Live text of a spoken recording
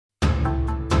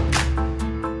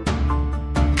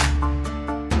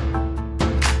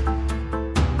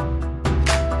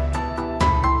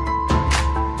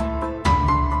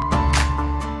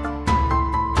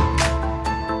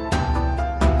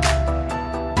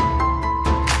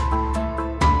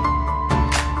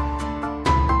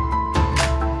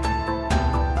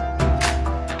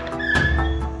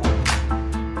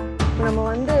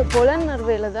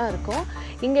இருக்கோம்.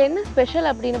 இங்க என்ன ஸ்பெஷல்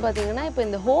அப்படினு பாத்தீங்கன்னா இப்போ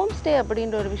இந்த ஹோம் ஸ்டே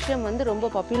அப்படின்ற ஒரு விஷயம் வந்து ரொம்ப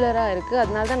பாப்புலரா இருக்கு.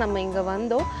 அதனால தான் நம்ம இங்க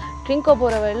வந்தோம். ட்ரிங்கோ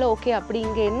போற வழியில ஓகே அப்படி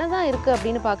இங்க என்னதான் இருக்கு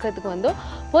அப்படினு பார்க்கிறதுக்கு வந்தோம்.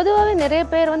 பொதுவாவே நிறைய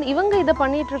பேர் வந்து இவங்க இத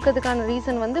பண்ணிட்டு இருக்கிறதுக்கான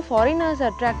ரீசன் வந்து ஃபாரினர்ஸ்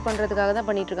அட்ராக்ட் பண்றதுக்காக தான்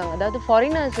பண்ணிட்டு இருக்காங்க. அதாவது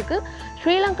ஃபாரினர்ஸ்க்கு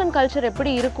ஸ்ரீலங்கன் கல்ச்சர்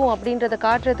எப்படி இருக்கும் அப்படின்றத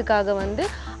காட்டுறதுக்காக வந்து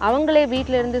அவங்களே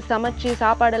வீட்ல இருந்து சமைச்சு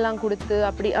சாப்பாடெல்லாம் கொடுத்து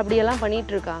அப்படியெல்லாம்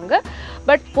பண்ணிட்டு இருக்காங்க.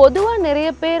 பட் பொதுவா நிறைய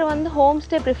பேர் வந்து ஹோம்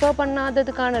ஸ்டே ப்ரிஃபர்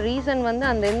பண்ணாததுக்கான ரீசன் வந்து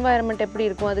அந்த என்வாயர்மெண்ட் எப்படி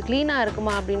இருக்கும், அது க்ளீனா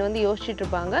இருக்குமா அப்படின்னு வந்து யோசிச்சுட்டு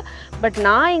இருப்பாங்க. பட்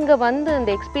நான் இங்க வந்து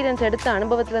அந்த எக்ஸ்பீரியன்ஸ் எடுத்த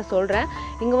அனுபவத்துல சொல்றேன்.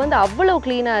 இங்க வந்து அவ்வளோ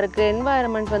க்ளீனா இருக்கு,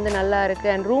 என்வாயர்மெண்ட் வந்து நல்லா இருக்கு,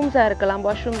 அண்ட் ரூம்ஸா இருக்கலாம்,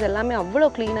 வாஷ்ரூம்ஸ் எல்லாமே அவ்வளோ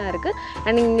க்ளீனா இருக்கு.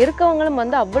 அண்ட் இங்க இருக்கவங்களும்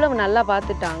வந்து அவ்வளவு நல்லா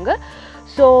பார்த்துட்டாங்க.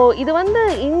 ஸோ இது வந்து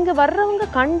இங்கே வர்றவங்க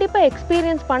கண்டிப்பாக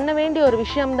எக்ஸ்பீரியன்ஸ் பண்ண வேண்டிய ஒரு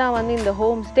விஷயம் தான் வந்து இந்த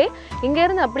ஹோம் ஸ்டே.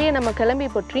 இங்கேருந்து அப்படியே நம்ம கிளம்பி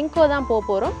இப்போ ட்ரிங்கோ தான் போக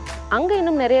போகிறோம். அங்கே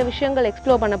இன்னும் நிறைய விஷயங்கள்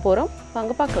எக்ஸ்ப்ளோர் பண்ண போகிறோம்.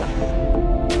 வாங்க பார்க்கலாம்.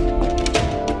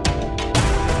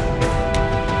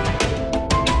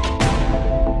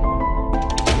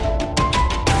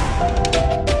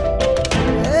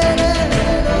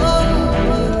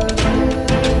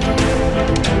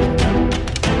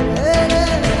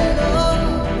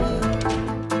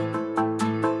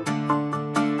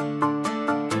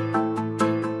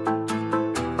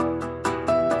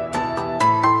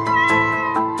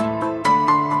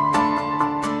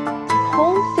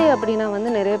 அப்படின்னா வந்து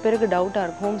நிறைய பேருக்கு டவுட்டாக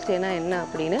இருக்கும் ஹோம் ஸ்டேனா என்ன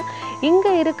அப்படின்னு.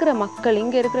 இங்கே இருக்கிற மக்கள்,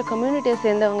 இங்கே இருக்கிற கம்யூனிட்டியை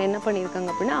சேர்ந்தவங்க என்ன பண்ணியிருக்காங்க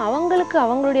அப்படின்னா அவங்களுக்கு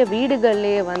அவங்களுடைய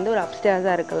வீடுகள்லேயே வந்து ஒரு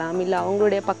அப்ஸ்டேர்ஸாக இருக்கலாம், இல்லை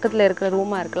அவங்களுடைய பக்கத்தில் இருக்கிற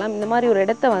ரூமாக இருக்கலாம், இந்த மாதிரி ஒரு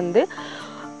இடத்த வந்து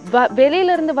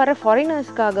வெளியிலேருந்து வர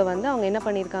ஃபாரினர்ஸ்க்காக வந்து அவங்க என்ன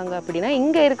பண்ணியிருக்காங்க அப்படின்னா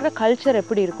இங்கே இருக்கிற கல்ச்சர்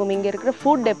எப்படி இருக்கும், இங்கே இருக்கிற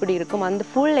ஃபுட் எப்படி இருக்கும், அந்த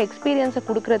ஃபுல் எக்ஸ்பீரியன்ஸை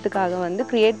கொடுக்கறதுக்காக வந்து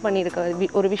க்ரியேட்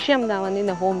பண்ணியிருக்க ஒரு விஷயம் தான் வந்து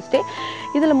இந்த ஹோம் ஸ்டே.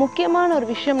 இதில் முக்கியமான ஒரு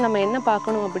விஷயம் நம்ம என்ன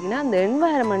பார்க்கணும் அப்படின்னா அந்த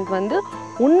என்வாயர்மெண்ட் வந்து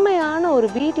உண்மையான ஒரு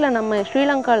வீட்டில் நம்ம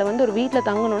ஸ்ரீலங்காவில் வந்து ஒரு வீட்டில்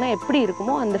தங்கணும்னா எப்படி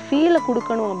இருக்குமோ அந்த ஃபீலை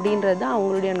கொடுக்கணும் அப்படின்றது தான்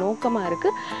அவங்களுடைய நோக்கமாக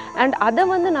இருக்குது. அண்ட் அதை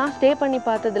வந்து நான் ஸ்டே பண்ணி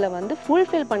பார்த்ததில் வந்து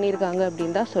ஃபுல்ஃபில் பண்ணியிருக்காங்க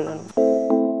அப்படின்னு தான் சொல்லணும்.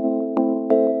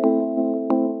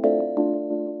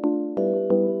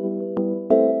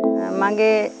 මගේ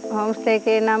හෝම් ස්ටේ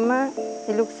එකේ නම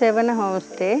𝗙𝗢𝗟𝗟𝗢 හෝම්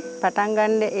ස්ටේ. පටන්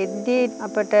ගන්න එද්දී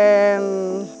අපට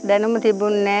දැනුම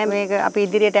තිබුණේ නැහැ මේක අපි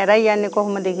ඉදිරියට අරයි යන්නේ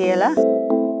කොහොමද කියලා.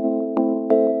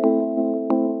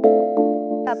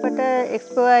 අපට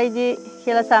XPOIG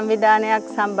කියලා සංවිධානයක්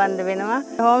සම්බන්ධ වෙනවා.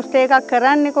 හෝම් ස්ටේ එකක්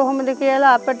කරන්නේ කොහොමද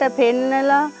කියලා අපට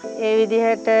පෙන්නලා ඒ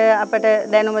විදිහට අපට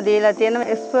දැනුම දීලා තියෙනවා.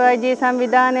 XPOIG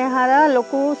සංවිධානය හරහා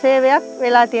ලොකු සේවයක්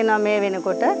වෙලා තියෙනවා මේ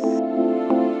වෙනකොට.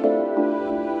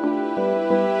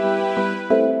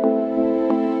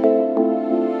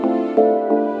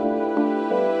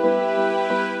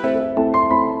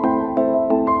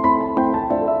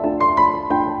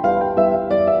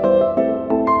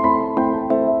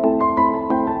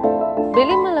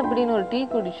 வெளிமல் அப்படின்னு ஒரு டீ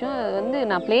குடித்தோம். அது வந்து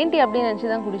நான் பிளேன் டீ அப்படின்னு நினச்சி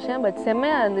தான் குடித்தேன். பட்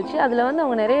செம்மையாக இருந்துச்சு. அதில் வந்து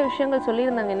அவங்க நிறைய விஷயங்கள்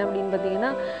சொல்லியிருந்தாங்க. என்ன அப்படின்னு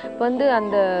பார்த்தீங்கன்னா இப்போ வந்து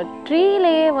அந்த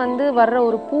ட்ரீலேயே வந்து வர்ற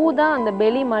ஒரு பூ தான் அந்த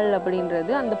பெலிமல்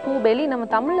அப்படின்றது. அந்த பூ பெலி நம்ம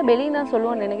தமிழில் பெலின்னு தான்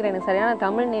சொல்லுவோம்னு நினைக்கிறேன். எனக்கு சரியான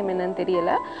தமிழ் நேம் என்னன்னு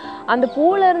தெரியல. அந்த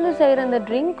பூவிலேருந்து செய்கிற அந்த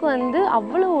ட்ரிங்க் வந்து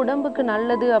அவ்வளோ உடம்புக்கு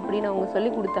நல்லது அப்படின்னு அவங்க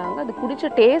சொல்லி கொடுத்தாங்க. அது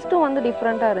குடித்த டேஸ்ட்டும் வந்து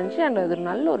டிஃப்ரெண்ட்டாக இருந்துச்சு. அண்ட் அது ஒரு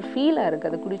நல்ல ஒரு ஃபீலாக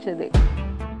இருக்குது அது குடித்தது.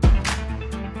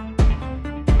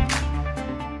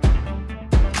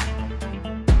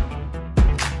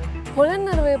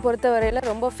 புலனறுவையை பொறுத்தவரையில்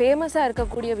ரொம்ப ஃபேமஸாக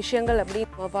இருக்கக்கூடிய விஷயங்கள்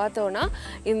அப்படின்னு நம்ம பார்த்தோன்னா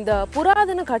இந்த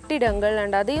புராதன கட்டிடங்கள்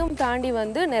அண்ட் அதையும் தாண்டி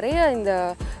வந்து நிறைய இந்த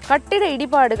கட்டிட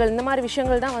இடிபாடுகள் இந்த மாதிரி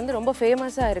விஷயங்கள் தான் வந்து ரொம்ப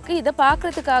ஃபேமஸாக இருக்குது. இதை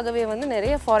பார்க்குறதுக்காகவே வந்து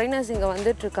நிறைய ஃபாரினர்ஸ் இங்கே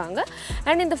வந்துட்டுருக்காங்க.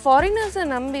 அண்ட் இந்த ஃபாரினர்ஸை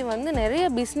நம்பி வந்து நிறைய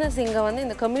பிஸ்னஸ் இங்கே வந்து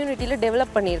இந்த கம்யூனிட்டியில்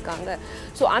டெவலப் பண்ணியிருக்காங்க.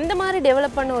 ஸோ அந்த மாதிரி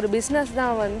டெவலப் பண்ண ஒரு பிஸ்னஸ்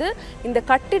தான் வந்து இந்த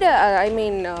கட்டிட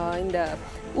இந்த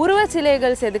உருவ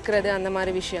சிலைகள் செதுக்கிறது அந்த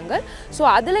மாதிரி விஷயங்கள். ஸோ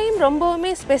அதுலேயும்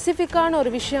ரொம்பவுமே ஸ்பெசிஃபிக்கான ஒரு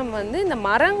விஷயம் வந்து இந்த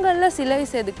மரங்களில் சிலை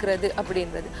செதுக்கிறது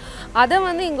அப்படின்றது. அதை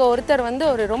வந்து இங்கே ஒருத்தர் வந்து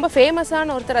ஒரு ரொம்ப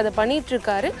ஃபேமஸான ஒருத்தர் அதை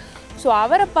பண்ணிகிட்ருக்காரு. ஸோ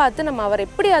அவரை பார்த்து நம்ம அவர்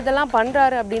எப்படி அதெல்லாம்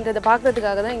பண்ணுறாரு அப்படின்றத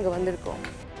பார்க்குறதுக்காக தான் இங்கே வந்திருக்கோம்.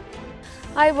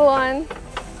 Hi புவான்.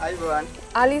 Hi Buwan.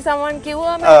 Ali saman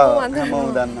kiwa me මම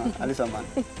දන්නවා අලි සමාන්.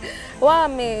 වා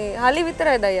මේ අලි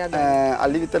විතරයිද යද?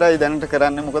 අලි විතරයි දැනට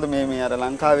කරන්නේ. මොකද මේ අර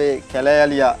ලංකාවේ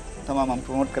කැලෑලියා තමයි මම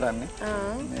ප්‍රොමෝට් කරන්නේ.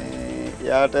 මේ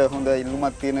යාට හොඳ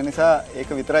ඉල්ලුමක් තියෙන නිසා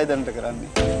ඒක විතරයි දැනට කරන්නේ.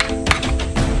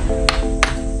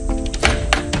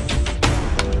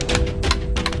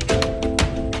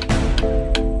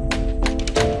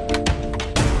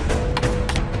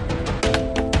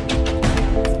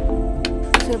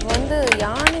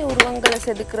 யானை உருவங்களை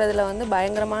செதுக்கிறதுல வந்து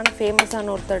பயங்கரமான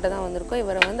ஃபேமஸான ஒருத்தர்கிட்ட தான் வந்திருக்கோம்.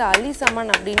 இவரை வந்து அலி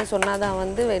சமன் அப்படின்னு சொன்னால் தான்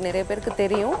வந்து நிறைய பேருக்கு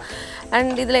தெரியும்.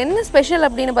 அண்ட் இதில் என்ன ஸ்பெஷல்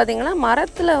அப்படின்னு பார்த்தீங்கன்னா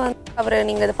மரத்தில் வந்து அவரை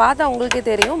நீங்கள் இதை பார்த்தா உங்களுக்கே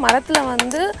தெரியும். மரத்தில்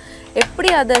வந்து எப்படி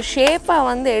அதை ஷேப்பாக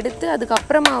வந்து எடுத்து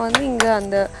அதுக்கப்புறமா வந்து இங்கே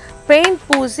அந்த பெயிண்ட்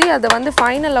பூசி அதை வந்து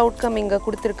ஃபைனல் அவுட்கம் இங்கே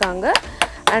கொடுத்துருக்காங்க.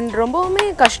 அண்ட் ரொம்பவுமே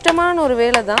கஷ்டமான ஒரு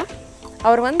வேலை தான்.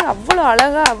 அவர் வந்து அவ்வளோ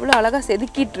அழகாக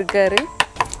செதுக்கிட்டு இருக்காரு.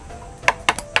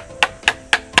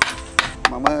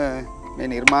 මම මේ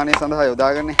නිර්මාණය සඳහා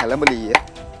යොදාගන්නේ හැලඹ ලීය.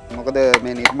 මොකද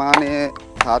මේ නිර්මාණය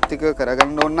තාත්වික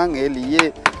කරගන්න ඕන නම් ඒ ලීයේ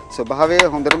ස්වභාවය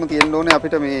හොඳටම තියෙන්න ඕනේ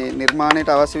අපිට මේ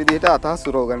නිර්මාණයට අවශ්‍ය විදිහට අතහස්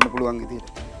සුරව ගන්න පුළුවන් විදිහට.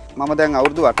 මම දැන්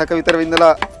අවුරුදු 8ක විතර වින්දලා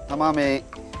තමයි මේ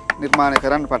නිර්මාණය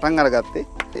කරන්න පටන් අරගත්තේ.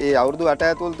 ඒ අවුරුදු 8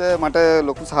 ඇතුළත මට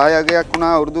ලොකු සහයෝගයක්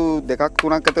වුණා. අවුරුදු 2ක්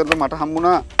 3ක් ඇතුළත මට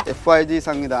හම්බුණා FYG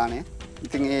සංවිධානය.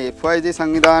 ඉතින් ඒ FYG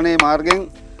සංවිධානයේ මාර්ගයෙන්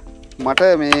මට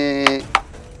මේ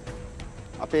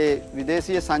අපේ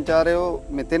විදේශීය සංචාරයෝ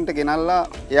මෙතෙන්ට ගෙනල්ලා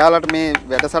එයාලට මේ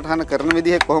වැඩසටහන කරන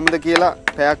විදිහ කොහොමද කියලා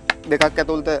පැයක් දෙකක්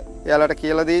ඇතුළත එයාලට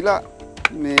කියලා දීලා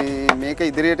මේක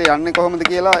ඉදිරියට යන්නේ කොහොමද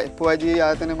කියලා FYG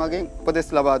ආයතනය මගෙන්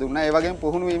උපදෙස් ලබා දුන්නා. ඒ වගේම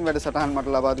පුහුණු වීම වැඩසටහන් මට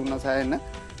ලබා දුන්නා සෑහෙන්න.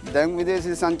 දැන්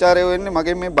විදේශීය සංචාරයෝ එන්නේ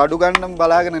මගෙන් මේ බඩු ගන්නම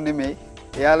බලාගෙන නෙමෙයි.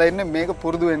 එයාලා එන්නේ මේක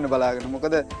පුරුදු වෙන්න බලාගෙන.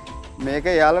 මොකද මේක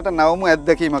එයාලට නවමු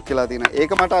අත්දැකීමක් කියලා තියෙනවා.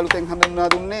 ඒක මට අලුතෙන්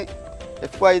හඳුන්වා දුන්නේ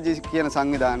FYG කියන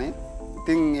සංවිධානය.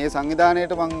 ඉතින් ඒ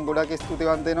සංවිධානයට මම ගොඩක්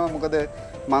ස්තුතිවන්ත වෙනවා. මොකද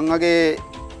මං වගේ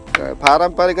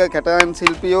පාරම්පරික කැටයම්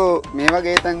ශිල්පියෝ මේ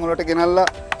වගේ තැන් වලට ගෙනල්ලා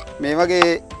මේ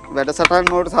වගේ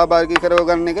වැඩසටහන් වලට සහභාගී කරව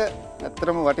ගන්න එක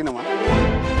ඇත්තටම වටිනවා.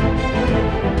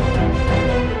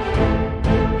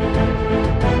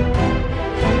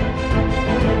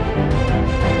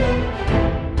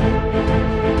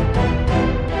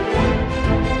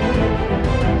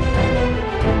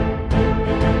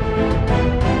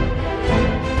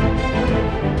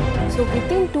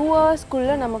 வித்தின் 2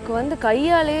 ஹவர்ஸ்க்குள்ளே நமக்கு வந்து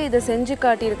கையாலே இதை செஞ்சு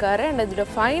காட்டியிருக்காரு. அண்ட் அதோட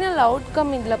ஃபைனல்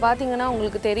அவுட்கம் இதில் பார்த்தீங்கன்னா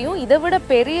உங்களுக்கு தெரியும். இதை விட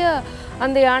பெரிய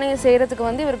அந்த யானையை செய்கிறதுக்கு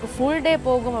வந்து இவருக்கு ஃபுல் டே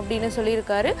போகும் அப்படின்னு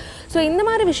சொல்லியிருக்காரு. ஸோ இந்த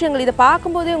மாதிரி விஷயங்கள் இதை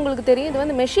பார்க்கும்போதே உங்களுக்கு தெரியும். இது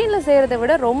வந்து மெஷினில் செய்கிறத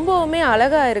விட ரொம்பவுமே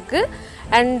அழகாக இருக்குது.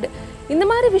 அண்ட் இந்த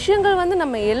மாதிரி விஷயங்கள் வந்து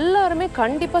நம்ம எல்லாருமே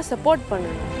கண்டிப்பாக சப்போர்ட்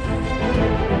பண்ணணும்.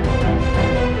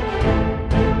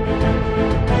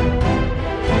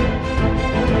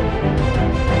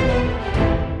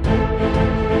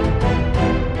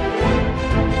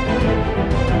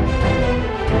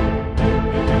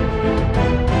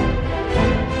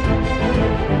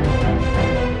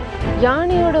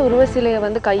 யானையோட உருவசிலையை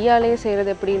வந்து கையாலே செய்கிறது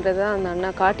எப்படின்றத அந்த அண்ணா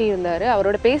காட்டியிருந்தார்.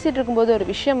 அவரோட பேசிகிட்டு இருக்கும்போது ஒரு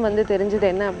விஷயம் வந்து தெரிஞ்சது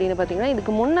என்ன அப்படின்னு பார்த்தீங்கன்னா,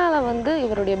 இதுக்கு முன்னால் வந்து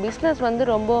இவருடைய பிஸ்னஸ் வந்து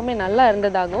ரொம்பவுமே நல்லா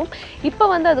இருந்ததாகவும் இப்போ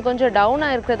வந்து அது கொஞ்சம்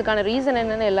டவுனாக இருக்கிறதுக்கான ரீசன்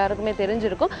என்னென்னு எல்லாருக்குமே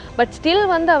தெரிஞ்சிருக்கும். பட் ஸ்டில்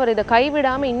வந்து அவர் இதை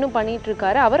கைவிடாமல் இன்னும்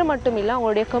பண்ணிகிட்ருக்காரு. அவர் மட்டும் இல்லை,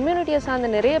 அவங்களுடைய கம்யூனிட்டியை சார்ந்த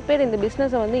நிறைய பேர் இந்த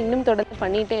பிஸ்னஸை வந்து இன்னும் தொடர்ந்து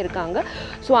பண்ணிகிட்டே இருக்காங்க.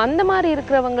 ஸோ அந்த மாதிரி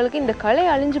இருக்கிறவங்களுக்கு இந்த கலை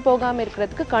அழிஞ்சு போகாமல்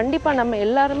இருக்கிறதுக்கு கண்டிப்பாக நம்ம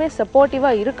எல்லாருமே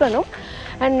சப்போர்ட்டிவாக இருக்கணும்.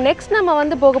 அண்ட் நெக்ஸ்ட் நம்ம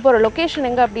வந்து போக போகிற லொக்கேஷன்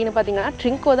எங்கே அப்படின்னு பார்த்தீங்கன்னா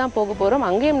ட்ரிங்கோ தான் போக போகிறோம்.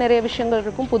 அங்கேயும் நிறைய விஷயங்கள்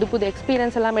இருக்கும். புது புது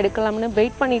எக்ஸ்பீரியன்ஸ் எல்லாம் எடுக்கலாம்னு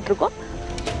வெயிட் பண்ணிகிட்ருக்கோம்.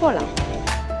 போகலாம்.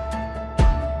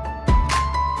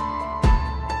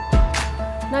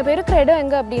 நான் இப்போ இருக்கிற இடம்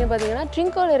எங்கே அப்படின்னு பார்த்தீங்கன்னா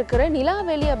ட்ரிங்கோவில் இருக்கிற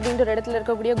நிலாவேலி அப்படின்ற ஒரு இடத்துல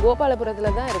இருக்கக்கூடிய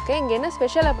கோபாலபுரத்தில் தான் இருக்குது. இங்கே என்ன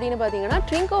ஸ்பெஷல் அப்படின்னு பார்த்தீங்கன்னா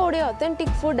ட்ரிங்கோவுடைய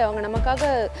ஆத்தென்டிக் ஃபுட் அவங்க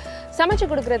நமக்காக சமைச்சு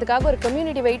கொடுக்கறதுக்காக ஒரு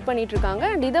கம்யூனிட்டி வெயிட் பண்ணிகிட்ருக்காங்க.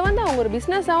 அண்ட் இதை வந்து அவங்க ஒரு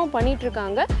பிஸ்னஸாகவும்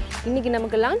பண்ணிகிட்ருக்காங்க. இன்றைக்கி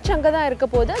நமக்கு லஞ்ச் அங்கே தான் இருக்க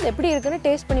போது. அது எப்படி இருக்குன்னு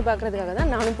டேஸ்ட் பண்ணி பார்க்குறதுக்காக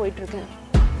தான் நானும் போயிட்டுருக்கேன்.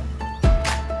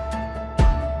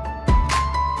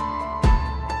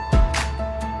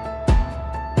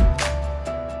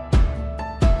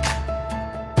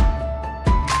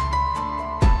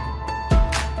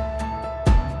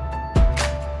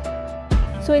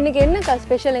 ஸோ இன்றைக்கி என்னக்கா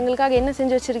ஸ்பெஷல்? எங்களுக்காக என்ன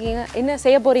செஞ்சு வச்சுருக்கீங்க? என்ன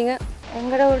செய்ய போகிறீங்க?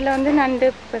 எங்களோட ஊரில் வந்து நண்டு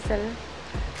ஸ்பெஷல்.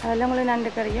 அதில் உங்களுக்கு நண்டு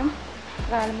கறியும்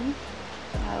இறாலும்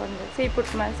வந்து சீ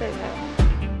ஃபுட் மாதிரி செய்வாங்க.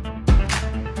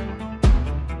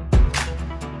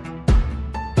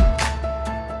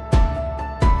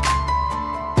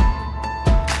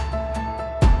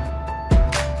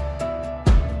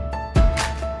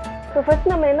 ஸோ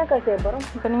ஃபர்ஸ்ட் நம்ம என்னக்கா செய்ய போகிறோம்?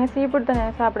 இப்போ நீங்கள் சீ ஃபுட் தானே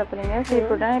சாப்பிட போகிறீங்க. சீ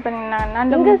ஃபுட் தான். இப்போ நீங்கள்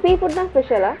நண்டு இங்கே சீ ஃபுட் தான்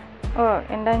ஸ்பெஷலா? ஓ,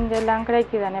 இந்த எல்லாம்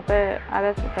கிடைக்குது தானே. இப்போ அதை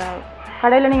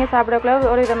கடையில் நீங்கள் சாப்பிடக்குள்ள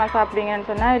ஒரு விதமாக சாப்பிடுவீங்கன்னு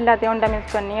சொன்னால் எல்லாத்தையும் ஒன்றை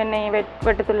மிக்ஸ் பண்ணி எண்ணெய்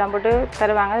வெட்டுத்துள்ளாம் போட்டு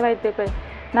தருவாங்க. அது வயிற்று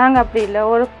நாங்கள் அப்படி இல்லை.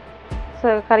 ஒரு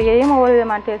கறியையும் ஒவ்வொரு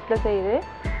விதமான டேஸ்ட்டில் செய்து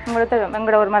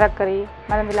எங்களோட ஒரு மரக்கறி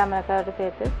மருந்தில்லா மரக்கறி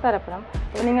சேர்த்து தரப்படும்.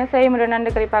 நீங்கள் செய்ய முடியும்.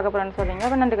 நண்டு கறி பார்க்க போகிறோன்னு சொல்கிறீங்க.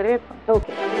 அப்போ நண்டு கறி வைப்போம்.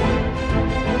 ஓகே.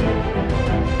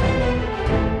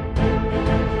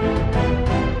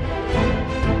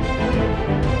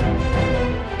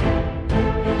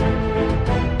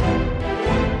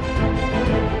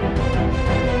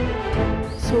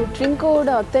 ஸோ ட்ரிங்கோட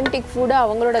ஆத்தென்டிக் ஃபுட்டை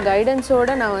அவங்களோட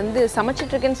கைடன்ஸோடு நான் வந்து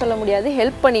சமைச்சிட்ருக்கேன்னு சொல்ல முடியாது,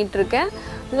 ஹெல்ப் பண்ணிகிட்ருக்கேன்.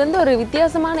 இது வந்து ஒரு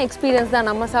வித்தியாசமான எக்ஸ்பீரியன்ஸ் தான்.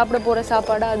 நம்ம சாப்பிட போகிற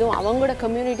சாப்பாடு, அதுவும் அவங்களோட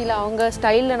கம்யூனிட்டியில் அவங்க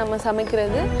ஸ்டைலில் நம்ம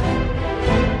சமைக்கிறது.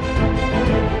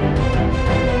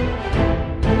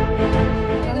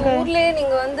 ஊர்லயே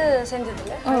நீங்க வந்து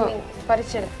செஞ்சதில்ல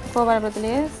பறிச்சது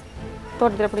கோபாலபுரத்துலேயே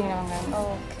தோட்டத்தில் பிடிங்கின வெங்காயம்.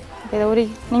 ஓகே. இதை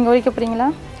நீங்கள் உரிக்க போகிறீங்களா?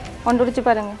 ஒன்று உரிச்சு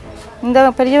பாருங்கள். இந்த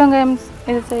பெரிய வெங்காயம்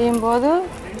இது செய்யும்போது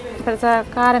பெருசாக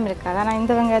காரம் இருக்காது. ஆனால்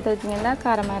இந்த வெங்காயத்தை வச்சிங்கன்னா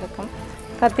காரமாக இருக்கும்.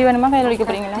 கத்தி வேணுமா கையில் உரிக்க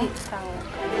போகிறீங்களா?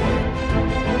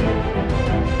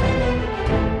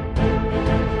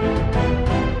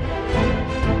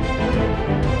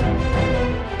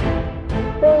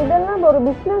 இதெல்லாம் ஒரு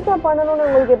பிஸ்னஸாக பண்ணணும்னு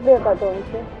உங்களுக்கு எப்படி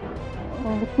தோணுச்சு?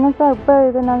 பிஸ்னஸாக இப்போ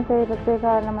இது நான் செய்கிறதுக்கு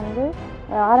காரணம் வந்து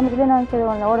ஆரம்பத்துலேயே நான்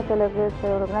செய்வோம் ஓடத்தலுக்கு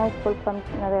செய்வோம்னா ஸ்கூல்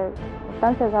ஃபங்க்ஷன் நிறைய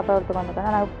ஃபங்க்ஷன் சாப்பிட்றதுக்கு வந்துருக்கேன்.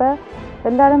 ஆனால் இப்போ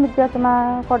எல்லாரும்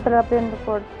வித்தியாசமாக ஹோட்டல் அப்படின்னு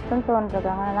போட்டுன்னு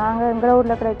தோன்றிருக்காங்க. நாங்கள் எங்கள்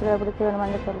ஊரில் கிடைக்கிற எப்படி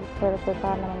செய்யணும்னு சொல்லி செய்கிறதுக்கு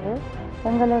காரணம் வந்து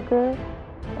எங்களுக்கு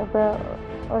இப்போ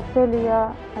ஆஸ்திரேலியா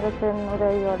அரசின்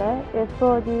உதவியோட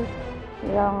எஸ்ஓஜி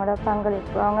அவங்களோட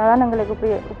பங்களிப்பு அவங்க தான் எங்களுக்கு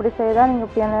இப்படி செய்தால் நீங்கள்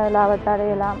இப்படியான லாபத்தை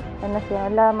அடையலாம் என்ன செய்யலாம்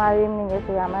எல்லா மாதிரியும் நீங்கள்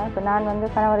செய்யாமல் இப்போ நான் வந்து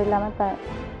கணவர் இல்லாமல்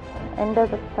எந்த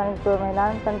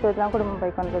தனித்துவம் குடும்பம்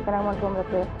போய் கொண்டிருக்கு எனக்கு மட்டும்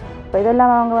இருக்குது. இப்போ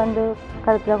இதெல்லாம் அவங்க வந்து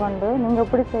கருத்தில் கொண்டு நீங்கள்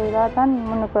இப்படி செய்தால் தான்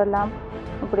முன்னுக்கு வரலாம்.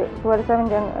 இப்படி டூரிஸ்டாக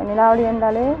இங்கே நிலாவளி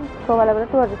இருந்தாலே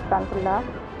கோவாலபுரம் டூரிஸ்ட் தான் ஃபுல்லாக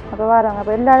அப்போ வராங்க.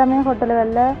 இப்போ எல்லா இடமே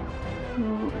ஹோட்டல்களில்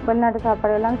வெளிநாட்டு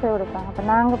சாப்பாடு எல்லாம் செய்ய கொடுப்பாங்க. அப்போ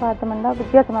நாங்கள் பார்த்தோம்னா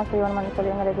வித்தியாசமாக செய்யணும்னு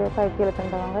சொல்லி எங்களுக்கு பயிற்சியில்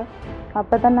தந்தவங்க.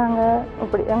 அப்போ தான் நாங்கள்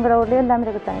இப்படி எங்களோட ஊர்லேயே எல்லாமே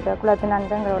இருக்குது. இப்போ குளத்து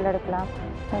நண்டு எங்களை உள்ள எடுக்கலாம்.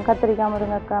 கத்திரிக்காய்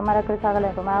முருங்கைக்காய் மரக்கறி சாகலை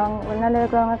இருக்கும். அவங்க வெளிநாட்டில்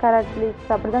இருக்கிறவங்க கேரட்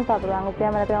லீக்ஸ் அப்படி தான் சாப்பிடுவாங்க.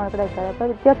 இப்படியா மரக்கறி அவங்களுக்கு கிடைக்காது. அப்போ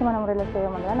வித்தியாசமான முறையில் செய்ய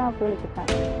முடியாது. நான் அப்படி விழிச்சிட்டேன்.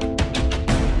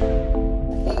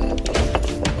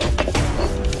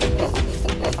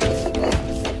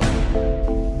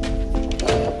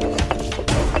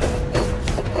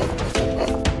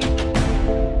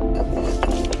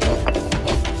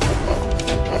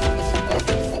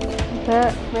 இப்போ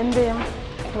வெந்தயம்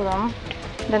சூடம்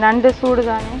இந்த நண்டு சூடு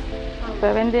தானே. இப்போ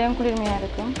வெந்தயம் குளிர்மையாக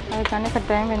இருக்கும். அதுக்கான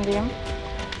கட்டாயம் வெந்தயம்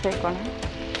சேர்க்கணும்.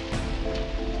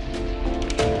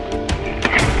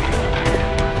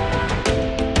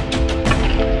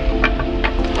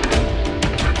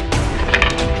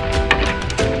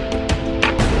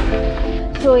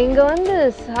 ஸோ இங்கே வந்து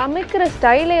சமைக்கிற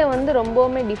ஸ்டைலே வந்து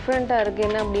ரொம்பவுமே டிஃப்ரெண்ட்டாக இருக்குது.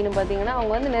 என்ன அப்படின்னு பார்த்தீங்கன்னா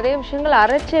அவங்க வந்து நிறைய விஷயங்கள்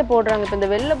அரைச்சே போடுறாங்க. இப்போ இந்த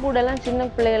வெள்ளைப்பூடெல்லாம் சின்ன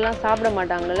பிள்ளையெல்லாம் சாப்பிட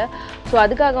மாட்டாங்கள்ல. ஸோ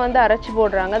அதுக்காக வந்து அரைச்சி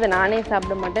போடுறாங்க. அதை நானே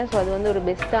சாப்பிட மாட்டேன். ஸோ அது வந்து ஒரு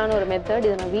பெஸ்ட்டான ஒரு மெத்தட்.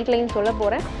 இதை நான் வீட்லேயும் சொல்ல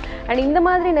போகிறேன். அண்ட் இந்த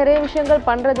மாதிரி நிறைய விஷயங்கள்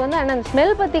பண்ணுறது வந்து ஆனால் அந்த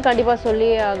ஸ்மெல் பற்றி கண்டிப்பாக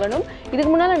சொல்லியே ஆகணும். இதுக்கு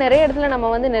முன்னால் நிறைய இடத்துல நம்ம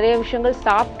வந்து நிறைய விஷயங்கள்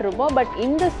சாப்பிட்ருப்போம். பட்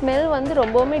இந்த ஸ்மெல் வந்து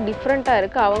ரொம்பவுமே டிஃப்ரெண்ட்டாக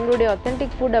இருக்குது. அவங்களுடைய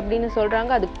ஒத்தென்டிக் ஃபுட் அப்படின்னு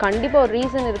சொல்கிறாங்க. அதுக்கு கண்டிப்பாக ஒரு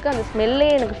ரீசன் இருக்குது. அந்த ஸ்மெல்லே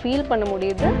எனக்கு ஃபீல் பண்ண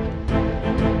முடியுது.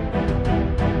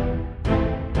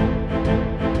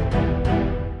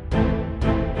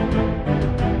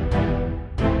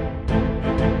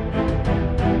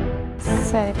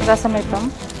 சரி, ரசம்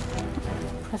வைப்போம்.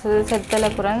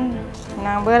 செத்தலப்புறம்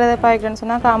நாங்கள் வேறு எதாவது பாய்க்கிறேன்னு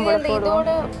சொன்னால் காம்போட போடுவோம்.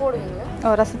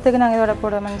 ரசத்துக்கு நாங்கள் இதோட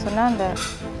போடுவோம்னு சொன்னால் அந்த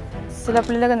சில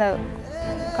பிள்ளைகளுக்கு அந்த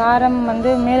காரம்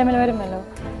வந்து மேலே மேலே வரும். மேலே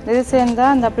இது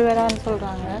சேர்ந்தால் அந்த அப்படி வரான்னு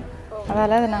சொல்கிறாங்க.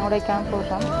 அதால் அதை நாங்கள் உடைக்காமல்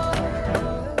போடுறோம்.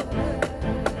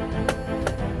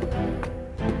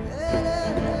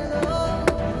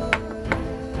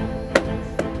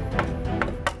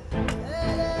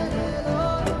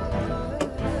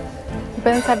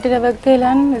 இப்போ சட்டியில்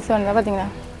வைக்கலான்னு சொன்னேன். பார்த்தீங்களா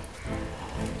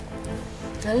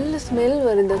நல்ல ஸ்மெல்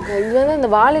வருது. இதுதான் இந்த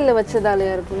வாழையில்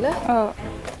வச்சதாலையா இருக்குல்ல.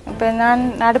 இப்போ நான்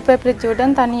அடுப்பை பிரித்து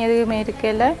விட்டேன். தண்ணி எதுவுமே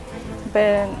இருக்கல. இப்போ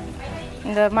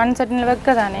இந்த மண் சட்டியில்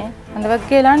வைக்க தானே அந்த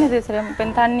வைக்கலான்னு இது சரி. இப்போ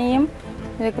தண்ணியும்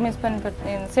இதுக்கு மிக்ஸ்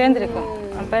பண்ணி சேர்ந்துருக்கும்.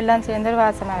 அப்போ எல்லாம் சேர்ந்து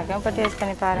வாசமாக இருக்கும். இப்போ டேஸ்ட்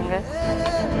பண்ணி பாருங்கள்.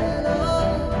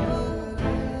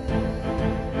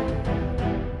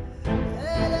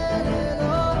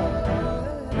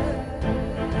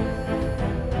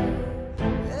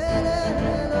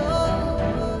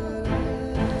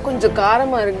 கொஞ்சம்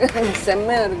காரமாக இருக்குது.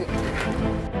 செம்மையாக இருக்குது.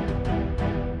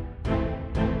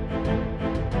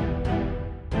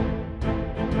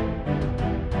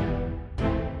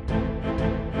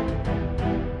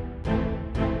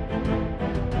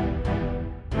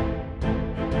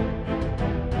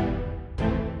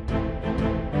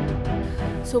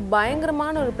 ஸோ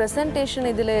பயங்கரமான ஒரு ப்ரெசன்டேஷன்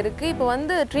இதில் இருக்குது. இப்போ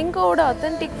வந்து ட்ரிங்கோட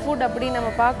அத்தென்டிக் ஃபுட் அப்படின்னு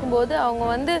நம்ம பார்க்கும்போது அவங்க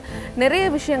வந்து நிறைய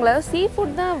விஷயங்கள் அதாவது சீ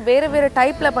ஃபுட் தான் வேறு வேறு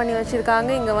டைப்பில் பண்ணி வச்சுருக்காங்க.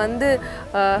 இங்கே வந்து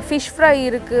ஃபிஷ் ஃப்ரை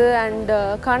இருக்குது அண்ட்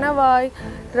கணவாய்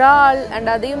இறால் அண்ட்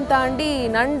அதையும் தாண்டி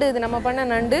நண்டு, இது நம்ம பண்ண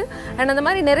நண்டு அண்ட் அந்த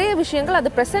மாதிரி நிறைய விஷயங்கள் அதை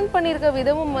ப்ரெசென்ட் பண்ணியிருக்க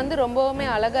விதமும் வந்து ரொம்பவுமே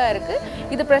அழகாக இருக்குது.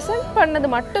 இது ப்ரெசென்ட் பண்ணது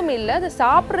மட்டும் இல்லை, அதை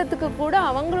சாப்பிட்றதுக்கு கூட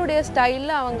அவங்களுடைய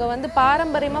ஸ்டைலில் அவங்க வந்து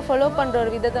பாரம்பரியமாக ஃபாலோ பண்ணுற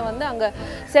ஒரு விதத்தை வந்து அங்கே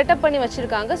செட்டப் பண்ணி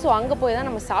வச்சுருக்காங்க. ஸோ அங்கே போய் தான்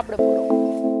நம்ம சாப்பிட போகிறோம்.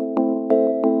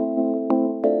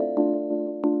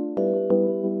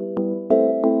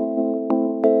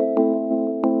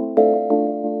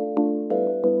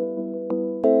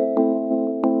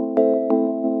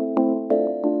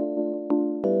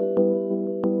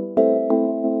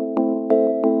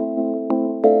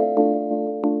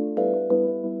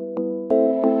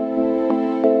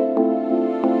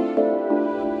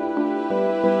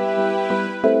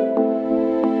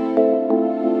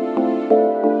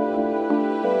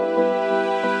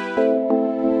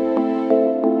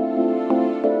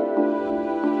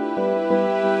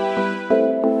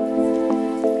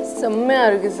 செம்மையாக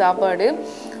இருக்குது சாப்பாடு.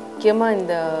 முக்கியமாக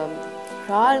இந்த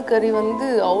இறால் கறி வந்து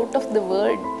அவுட் ஆஃப் த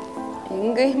வேர்ல்ட்,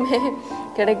 எங்கேயுமே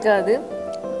கிடைக்காது.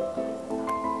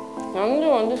 நஞ்சு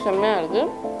வந்து செம்மையாக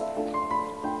இருக்குது,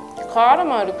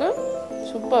 காரமாக இருக்குது,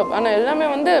 சூப்பர். ஆனால் எல்லாமே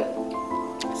வந்து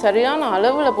சரியான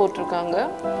அளவில் போட்டிருக்காங்க.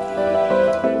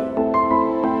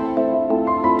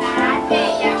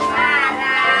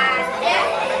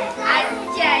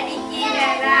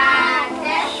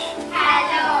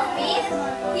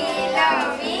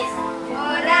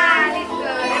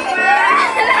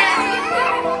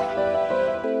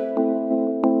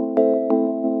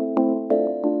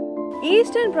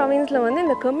 ஈஸ்டர்ன் ப்ராவின்ஸில் வந்து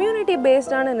இந்த கம்யூனிட்டி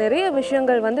பேஸ்டான நிறைய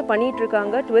விஷயங்கள் வந்து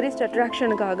பண்ணிகிட்ருக்காங்க டூரிஸ்ட்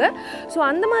அட்ராக்ஷனுக்காக. ஸோ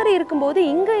அந்த மாதிரி இருக்கும்போது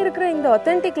இங்கே இருக்கிற இந்த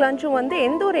ஒத்தென்டிக் லஞ்சும் வந்து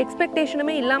எந்த ஒரு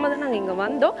எக்ஸ்பெக்டேஷனுமே இல்லாமல் தான் நாங்கள் இங்கே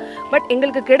வந்தோம். பட்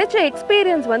எங்களுக்கு கிடைச்ச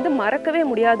எக்ஸ்பீரியன்ஸ் வந்து மறக்கவே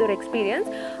முடியாத ஒரு எக்ஸ்பீரியன்ஸ்.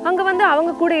 அங்கே வந்து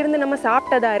அவங்க கூட இருந்து நம்ம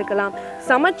சாப்பிட்டதாக இருக்கலாம்,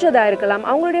 சமைச்சதாக இருக்கலாம்,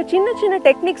 அவங்களுடைய சின்ன சின்ன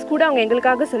டெக்னிக்ஸ் கூட அவங்க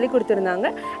எங்களுக்காக சொல்லி கொடுத்துருந்தாங்க.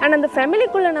 அண்ட் அந்த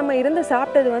ஃபேமிலிக்குள்ளே நம்ம இருந்து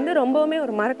சாப்பிட்டது வந்து ரொம்பவுமே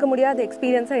ஒரு மறக்க முடியாத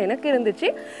எக்ஸ்பீரியன்ஸாக எனக்கு இருந்துச்சு.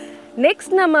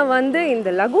 நெக்ஸ்ட் நம்ம வந்து இந்த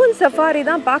லகூன் சஃபாரி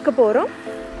தான் பார்க்க போகிறோம்.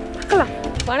 பார்க்கலாம்.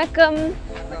 வணக்கம்.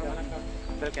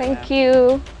 தேங்க்யூ.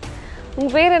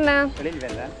 உங்கள் பேர் என்ன?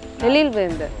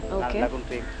 எழில்வேந்தர். Okay,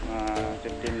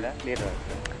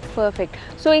 perfect.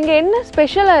 ஸோ இங்கே என்ன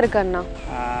ஸ்பெஷலாக இருக்கு அண்ணா?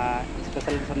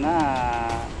 ஸ்பெஷல்னு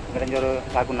சொன்னால் கிடைஞ்ச ஒரு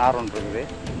லாகுன் ஆறு ஒன்று இருக்குது.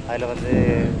 அதில் வந்து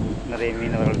நிறைய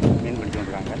மீனவர்கள் மீன் பிடிச்சு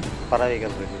வந்துருக்காங்க.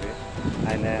 பறவைகள் இருக்குது,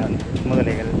 அதில்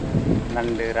முதலைகள்,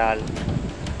 நண்டு, இறால்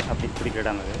அப்படி பிடிக்கிற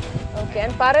இடம் அது. ஓகே.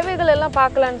 அண்ட் பறவைகள் எல்லாம்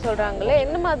பார்க்கலான்னு சொல்கிறாங்களே,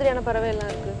 என்ன மாதிரியான பறவை எல்லாம்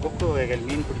இருக்குது? கொக்கு வகைகள்,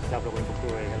 மீன் பிடிச்சி சாப்பிடக்கூடிய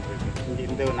கொக்கு வகைகள் இருக்குது.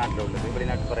 இந்த நாட்டில் உள்ளது,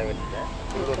 வெளிநாட்டு பறவைகள் இல்லை,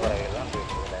 உள்ளூர் பறவைகள் தான்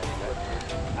இருக்குது.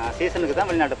 சீசனுக்கு தான்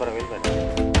வெளிநாட்டு பறவைகள் வருது.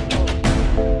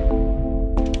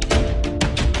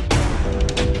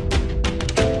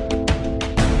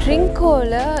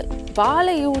 ட்ரிங்கோவில்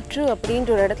பாலையூற்று அப்படின்ற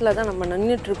ஒரு இடத்துல தான் நம்ம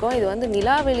நின்றுட்டுருக்கோம். இது வந்து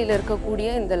நிலாவெளியில் இருக்கக்கூடிய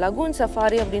இந்த லகூன்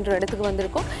சஃபாரி அப்படின்ற இடத்துக்கு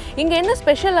வந்திருக்கோம். இங்கே என்ன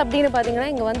ஸ்பெஷல் அப்படின்னு பார்த்தீங்கன்னா,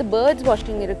 இங்கே வந்து பேர்ட்ஸ்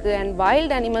வாட்சிங் இருக்குது அண்ட்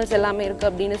வைல்ட் அனிமல்ஸ் எல்லாமே இருக்குது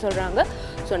அப்படின்னு சொல்கிறாங்க.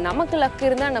 ஸோ நமக்கு லக்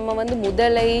இருந்தால் நம்ம வந்து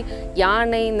முதலை,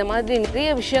 யானை, இந்த மாதிரி நிறைய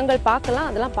விஷயங்கள் பார்க்கலாம்.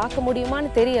 அதெல்லாம் பார்க்க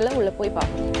முடியுமான்னு தெரியலை, உள்ளே போய்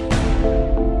பார்ப்போம்.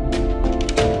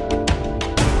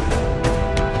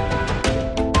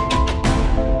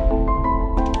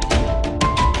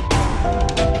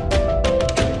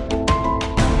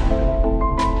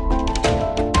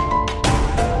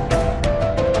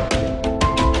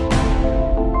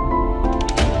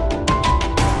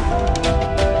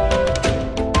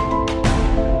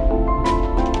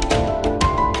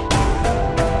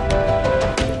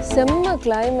 செம்ம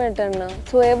கிளைமேட் அண்ணா.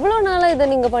 ஸோ எவ்வளோ நாளாக இதை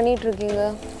நீங்கள் பண்ணிகிட்ருக்கீங்க?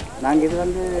 நாங்கள் இது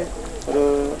வந்து ஒரு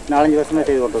 4-5 வருஷமாக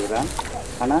செய்து கொண்டிருக்கிறோம்.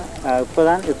 ஆனால் இப்போ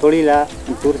தான்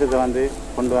தொழிலாக டூரிசத்தை வந்து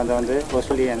கொண்டு வந்த வந்து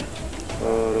ஆஸ்திரேலியன்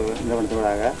ஒரு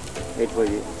நிறுவனத்தோடாக 8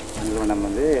 நிறுவனம்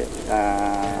வந்து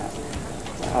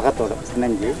அகத்தோட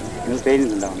இணைஞ்சு எங்களுக்கு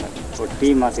ட்ரெயினிங் தந்தவங்க ஒரு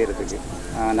டீமாக செய்கிறதுக்கு.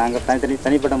 நாங்கள்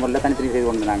தனிப்பட்ட முறையில் தனித்தனி செய்து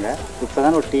கொண்டு வந்தாங்க. இப்போ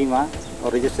தான் ஒரு டீமாக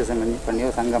ஒரு ரிஜிஸ்ட்ரேஷன் பண்ணி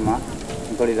ஒரு சங்கமாக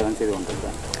தொழிலை வந்து செய்து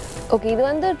கொண்டிருக்கிறோம். ஓகே. இது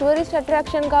வந்து டூரிஸ்ட்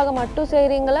அட்ராக்ஷனுக்காக மட்டும்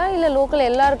செய்கிறீங்களா இல்லை லோக்கல்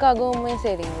எல்லாருக்காகவுமே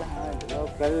செய்கிறீங்களா?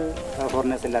 Local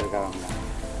foreigners எல்லாருக்காக.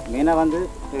 மெயினாக வந்து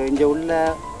இங்கே உள்ள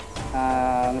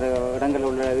அங்கே இடங்களில்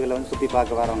உள்ள இதுகளை வந்து சுற்றி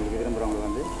பார்க்க வரவங்களுக்கு, விரும்புகிறவங்களுக்கு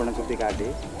வந்து கொண்டு சுற்றி காட்டி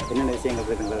என்னென்ன விஷயங்கள்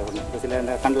இருக்குங்கிறத சில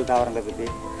இந்த கண்டல் தாவரங்களை பற்றி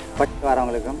பட்டு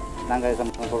வரவங்களுக்கும் நாங்கள்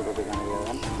சம்பளம் சொல்கிறதுக்கான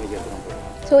தான் முக்கியத்துவம்.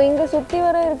 ஸோ இங்கே சுற்றி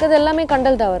வர இருக்கிறது எல்லாமே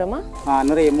கண்டல் தாவரமா?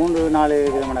 நிறைய 3-4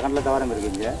 விதமான கண்டல் தாவரம்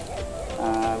இருக்குது. இங்கே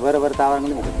வேறு வேறு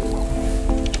தாவரங்களும் இருக்குது.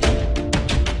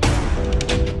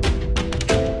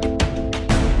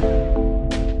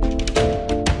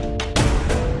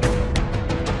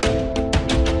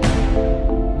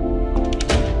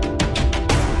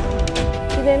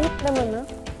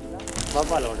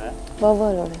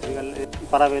 வவ்வாலோட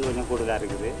பறவைகள் கொஞ்சம் கூடுதலாக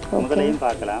இருக்குது. முதலையும்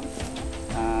பார்க்கலாம்.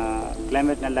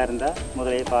 கிளைமேட் நல்லா இருந்தால்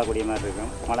முதலையும் பார்க்கக்கூடிய மாதிரி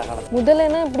இருக்கும். மழை காலம்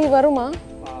முதலைன்னா இப்படி வருமா?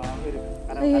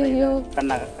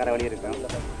 கரை வழி இருக்கும்,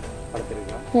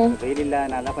 படுத்துருக்கோம். வெயில்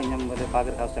இல்லாதனால கொஞ்சம்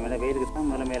பார்க்குற கஷ்டம் இல்லை. வெயிலுக்கு தான்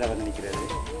முதல்ல மேலே வந்து நிற்கிறது.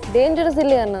 டேஞ்சரஸ்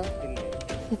இல்லையாண்ணா?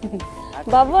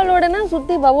 வவ்வாலோடனா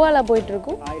சுற்றி வவ்வாலா போயிட்டு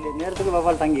இருக்கும். நேரத்துக்கு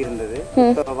வவ்வால் தங்கி இருந்தது.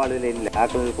 வவ்வால் இதில் இல்லை.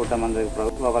 ஆக்கள் கூட்டம் வந்து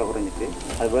வவ்வால் குறைஞ்சிட்டு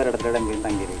அது வேறு இடத்துல இடம் போய்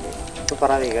தங்கி இருக்கு. இப்போ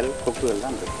பறவைகள், கொக்குகள்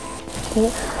தான் இருக்கு.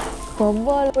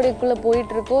 வவ்வாலோடைக்குள்ளே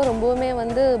போயிட்டு இருக்கோம். ரொம்பவுமே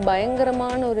வந்து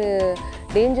பயங்கரமான ஒரு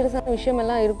டேஞ்சரஸான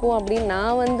விஷயமெல்லாம் இருக்கும் அப்படின்னு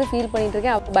நான் வந்து ஃபீல் பண்ணிட்டு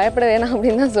இருக்கேன். பயப்பட வேணாம்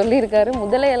அப்படின்னு தான் சொல்லியிருக்காரு.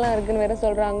 முதலையெல்லாம் இருக்குன்னு வேற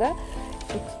சொல்கிறாங்க.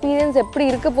 எக்ஸ்பீரியன்ஸ் எப்படி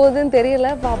இருக்க போகுதுன்னு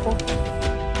தெரியல, பார்ப்போம்.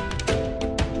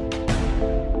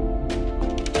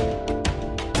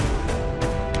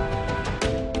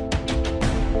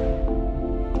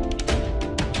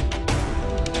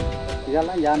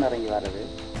 இதெல்லாம் யானை இறங்கி வர்றது.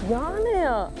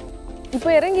 யானையா? இப்போ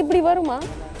இறங்கி இப்படி வருமா?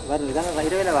 வருது. இதெல்லாம்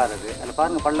இரவில் வர்றது. அதில்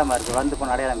பாருங்கள் பள்ளமாக இருக்குது, வந்து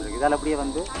போன அடையாளம் இருக்குது. இதால் அப்படியே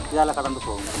வந்து இதால் கடந்து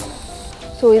போகும்.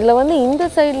 ஸோ இதில் வந்து இந்த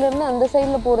சைட்லேருந்து அந்த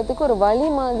சைடில் போகிறதுக்கு ஒரு வழி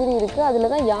மாதிரி இருக்குது.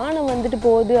 அதில் தான் யானை வந்துட்டு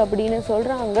போகுது அப்படின்னு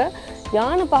சொல்கிறாங்க.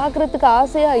 யானை பார்க்குறதுக்கு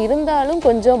ஆசையாக இருந்தாலும்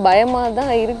கொஞ்சம் பயமாக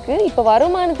தான் இருக்குது. இப்போ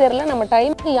வருமானு தெரில, நம்ம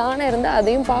டைமுக்கு யானை இருந்தால்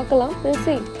அதையும் பார்க்கலாம்.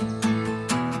 பேசி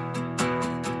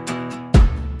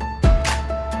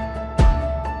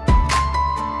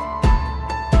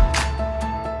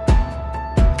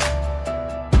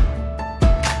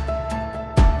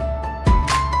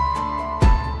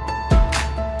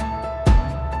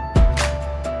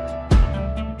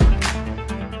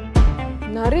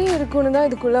நிறைய இருக்குன்னு தான்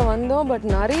இதுக்குள்ளே வந்தோம். பட்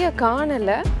நிறைய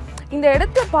காணலை. இந்த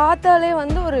இடத்த பார்த்தாலே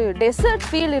வந்து ஒரு டெசர்ட்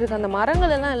ஃபீல் இருக்குது. அந்த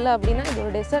மரங்கள் எல்லாம் இல்லை அப்படின்னா இது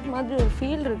ஒரு டெசர்ட் மாதிரி ஒரு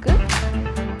ஃபீல் இருக்குது.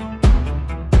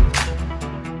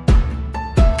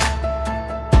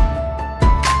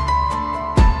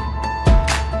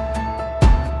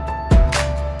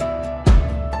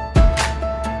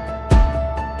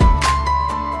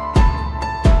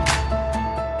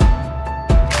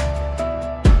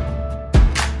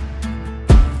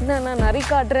 நான் நிறைய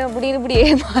காட்டுறேன் அப்படின்னு இப்படியே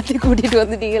மாற்றி கூட்டிகிட்டு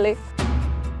வந்துட்டீங்களே.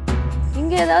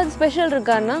 இங்கே ஏதாவது ஸ்பெஷல்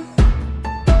இருக்காண்ணா?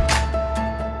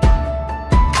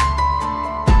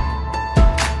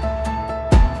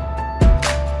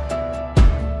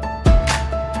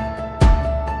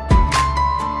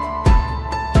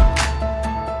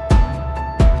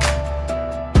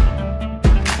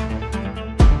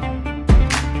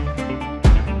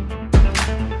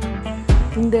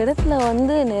 இந்த இடத்துல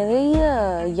வந்து நிறைய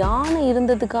யானை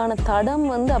இருந்ததுக்கான தடம்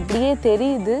வந்து அப்படியே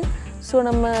தெரியுது. ஸோ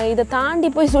நம்ம இதை தாண்டி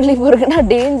போய் சொல்லி போகிறதுன்னா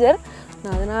டேஞ்சர்.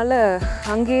 அதனால்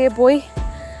அங்கேயே போய்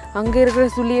அங்கே இருக்கிற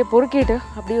சொல்லியை பொறுக்கிட்டு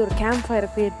அப்படியே ஒரு கேம்ப் ஃபயரை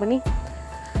க்ரியேட் பண்ணி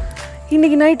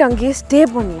இன்றைக்கி நைட் அங்கேயே ஸ்டே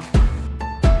பண்ணலாம்.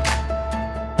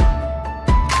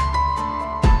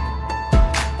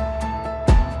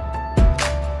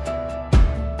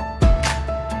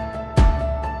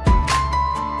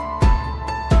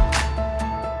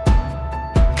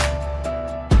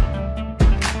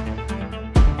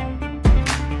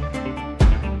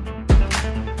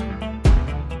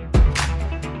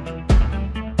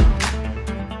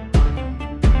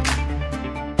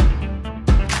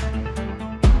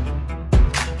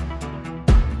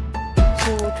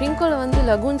 ட்ரிங்கோவில் வந்து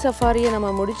லகூன் சஃபாரியை நம்ம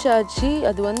முடிச்சாச்சு.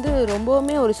 அது வந்து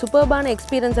ரொம்பவுமே ஒரு சூப்பர்பான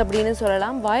எக்ஸ்பீரியன்ஸ் அப்படின்னு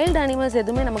சொல்லலாம். வைல்டு அனிமல்ஸ்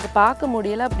எதுவுமே நமக்கு பார்க்க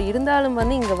முடியலை. அப்படி இருந்தாலும்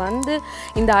வந்து இங்கே வந்து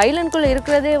இந்த ஐலண்ட்குள்ளே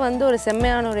இருக்கிறதே வந்து ஒரு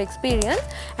செம்மையான ஒரு எக்ஸ்பீரியன்ஸ்.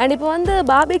 அண்ட் இப்போ வந்து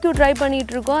பார்பிக்யூ ட்ரை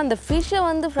பண்ணிகிட்ருக்கோம். அந்த ஃபிஷ்ஷை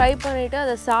வந்து ஃப்ரை பண்ணிவிட்டு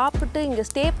அதை சாப்பிட்டு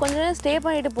இங்கே கொஞ்ச நேரம் ஸ்டே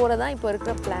பண்ணிவிட்டு போகிறது தான் இப்போ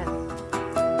இருக்கிற பிளான்.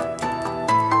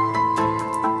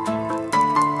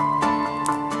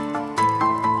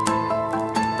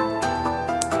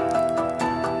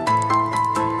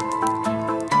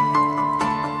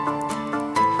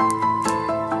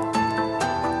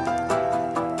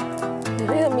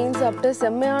 சாப்பிட்டு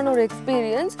செம்மையான ஒரு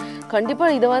எக்ஸ்பீரியன்ஸ்.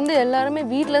 கண்டிப்பாக இதை வந்து எல்லாருமே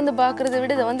வீட்டிலேருந்து பார்க்குறத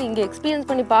விட இதை வந்து இங்கே எக்ஸ்பீரியன்ஸ்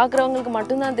பண்ணி பார்க்குறவங்களுக்கு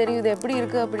மட்டும்தான் தெரியுது எப்படி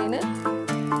இருக்குது அப்படின்னு.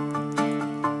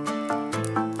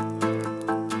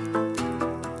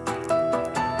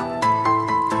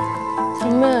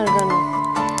 செம்மையாக இருக்கானு.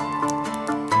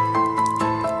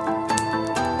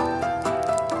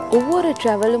 ஒவ்வொரு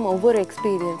ட்ராவலும் ஒவ்வொரு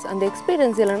எக்ஸ்பீரியன்ஸ். அந்த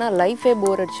எக்ஸ்பீரியன்ஸ் இல்லைனா லைஃபே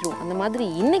போர் அடிச்சிடும். அந்த மாதிரி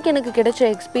இன்றைக்கி எனக்கு கிடைச்ச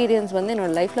எக்ஸ்பீரியன்ஸ் வந்து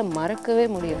என்னோடய லைஃப்பில் மறக்கவே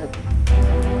முடியாது.